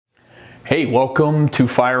Hey, welcome to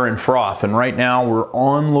Fire and Froth, and right now we're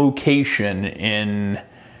on location in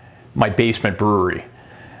my basement brewery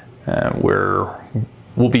where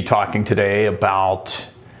we'll be talking today about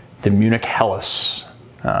the Munich Helles,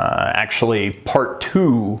 actually part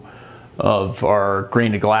 2 of our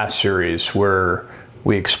Grain to Glass series where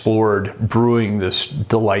we explored brewing this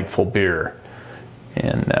delightful beer.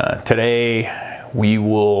 And today we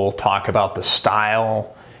will talk about the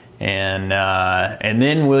style, and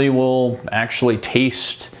then we will actually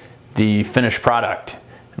taste the finished product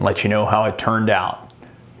and let you know how it turned out.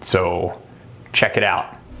 So check it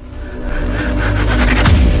out.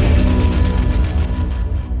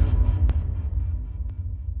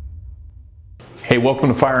 Hey,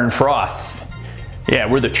 welcome to Fire and Froth. Yeah,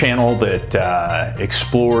 we're the channel that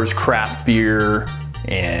explores craft beer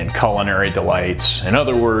and culinary delights. In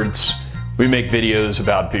other words, we make videos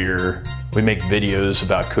about beer, we make videos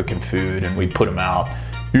about cooking food, and we put them out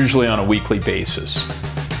usually on a weekly basis.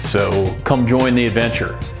 So come join the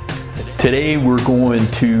adventure. Today we're going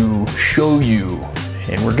to show you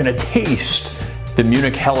and we're going to taste the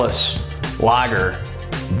Munich Helles lager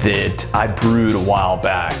that I brewed a while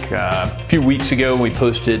back. A few weeks ago we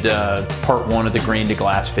posted part 1 of the Grain to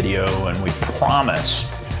Glass video, and we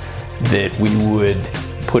promised that we would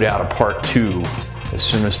put out a part 2 as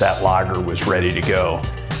soon as that lager was ready to go,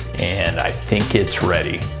 and I think it's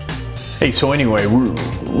ready. Hey, so anyway,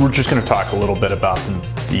 we're just going to talk a little bit about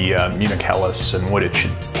the Munich Helles and what it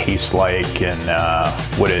should taste like, and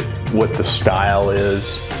what the style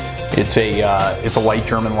is. It's a light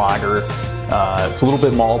German lager. It's a little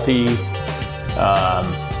bit malty,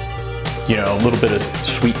 you know, a little bit of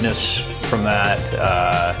sweetness from that.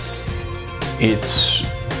 It's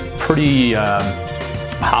pretty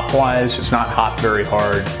hop-wise. It's not hopped very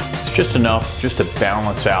hard. It's just enough just to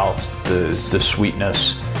balance out the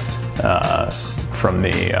sweetness from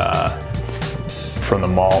the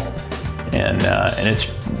malt, and it's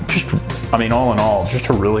just, I mean, all in all, just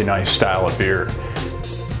a really nice style of beer.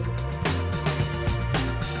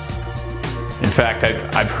 In fact,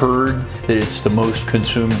 I've heard that it's the most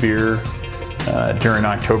consumed beer during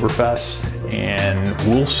Oktoberfest, and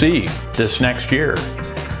we'll see this next year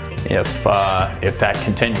if that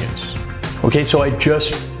continues. Okay, so I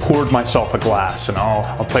just poured myself a glass, and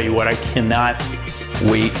I'll tell you what, I cannot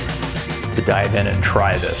wait to dive in and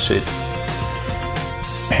try this.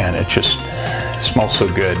 Man, it just smells so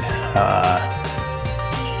good.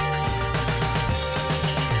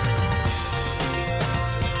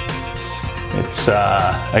 It's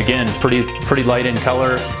again pretty light in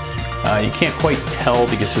color. You can't quite tell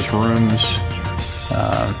because this room's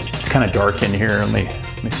it's kind of dark in here. Let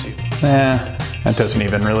me see. That doesn't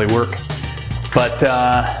even really work. But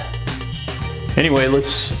anyway,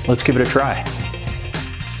 let's give it a try.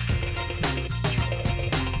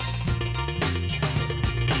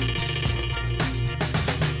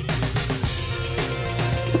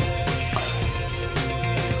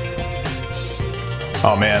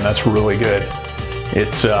 Oh man, that's really good.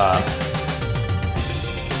 It's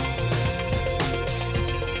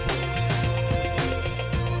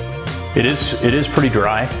it is pretty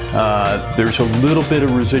dry. There's a little bit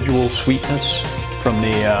of residual sweetness from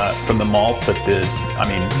the malt, but I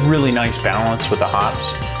mean, really nice balance with the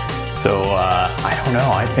hops. So I don't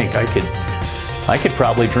know. I think I could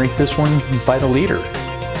probably drink this one by the liter,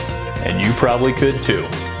 and you probably could too.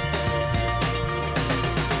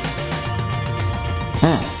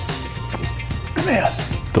 Man,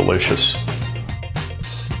 delicious.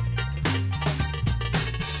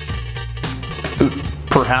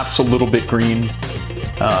 Perhaps a little bit green.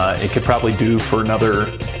 It could probably do for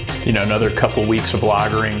another couple weeks of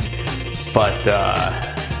lagering, but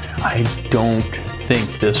I don't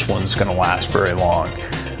think this one's going to last very long.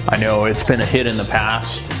 I know it's been a hit in the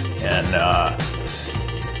past, and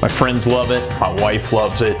my friends love it, my wife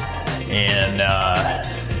loves it, and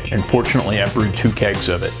unfortunately I brewed 2 kegs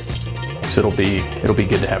of it. So it'll be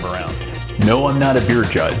good to have around. No, I'm not a beer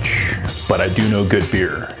judge, but I do know good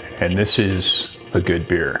beer, and this is a good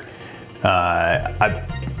beer. I've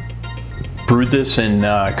brewed this in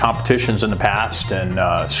competitions in the past and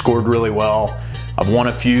scored really well. I've won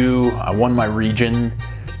a few. I won my region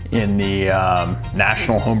in the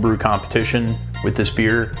National Homebrew Competition with this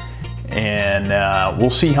beer, and we'll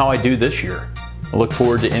see how I do this year. I look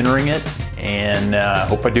forward to entering it, and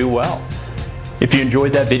hope I do well. If you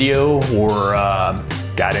enjoyed that video or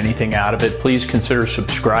got anything out of it, please consider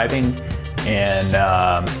subscribing, and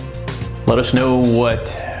let us know what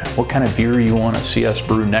kind of beer you want to see us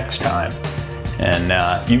brew next time. And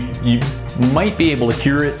you might be able to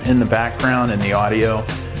hear it in the background in the audio.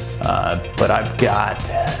 but I've got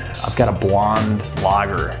a blonde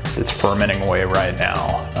lager that's fermenting away right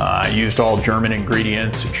now. I used all German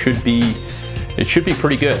ingredients. It should be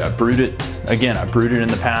pretty good. I brewed it again. I brewed it in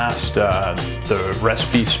the past. The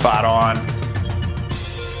recipe's spot on.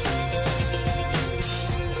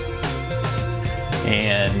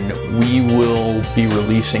 And we will be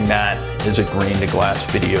releasing that as a grain to glass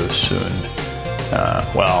video soon.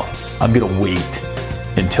 Well, I'm gonna wait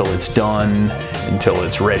until it's done, until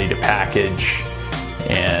it's ready to package,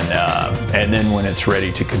 and then when it's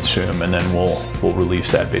ready to consume, and then we'll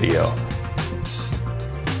release that video.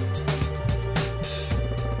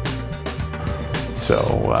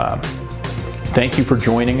 So thank you for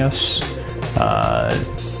joining us.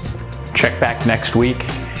 Check back next week,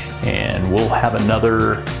 and we'll have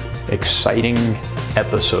another exciting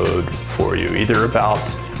episode for you, either about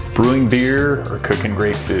brewing beer or cooking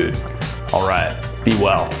great food. All right, be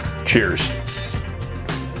well. Cheers.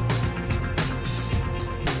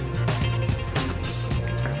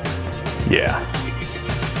 Yeah.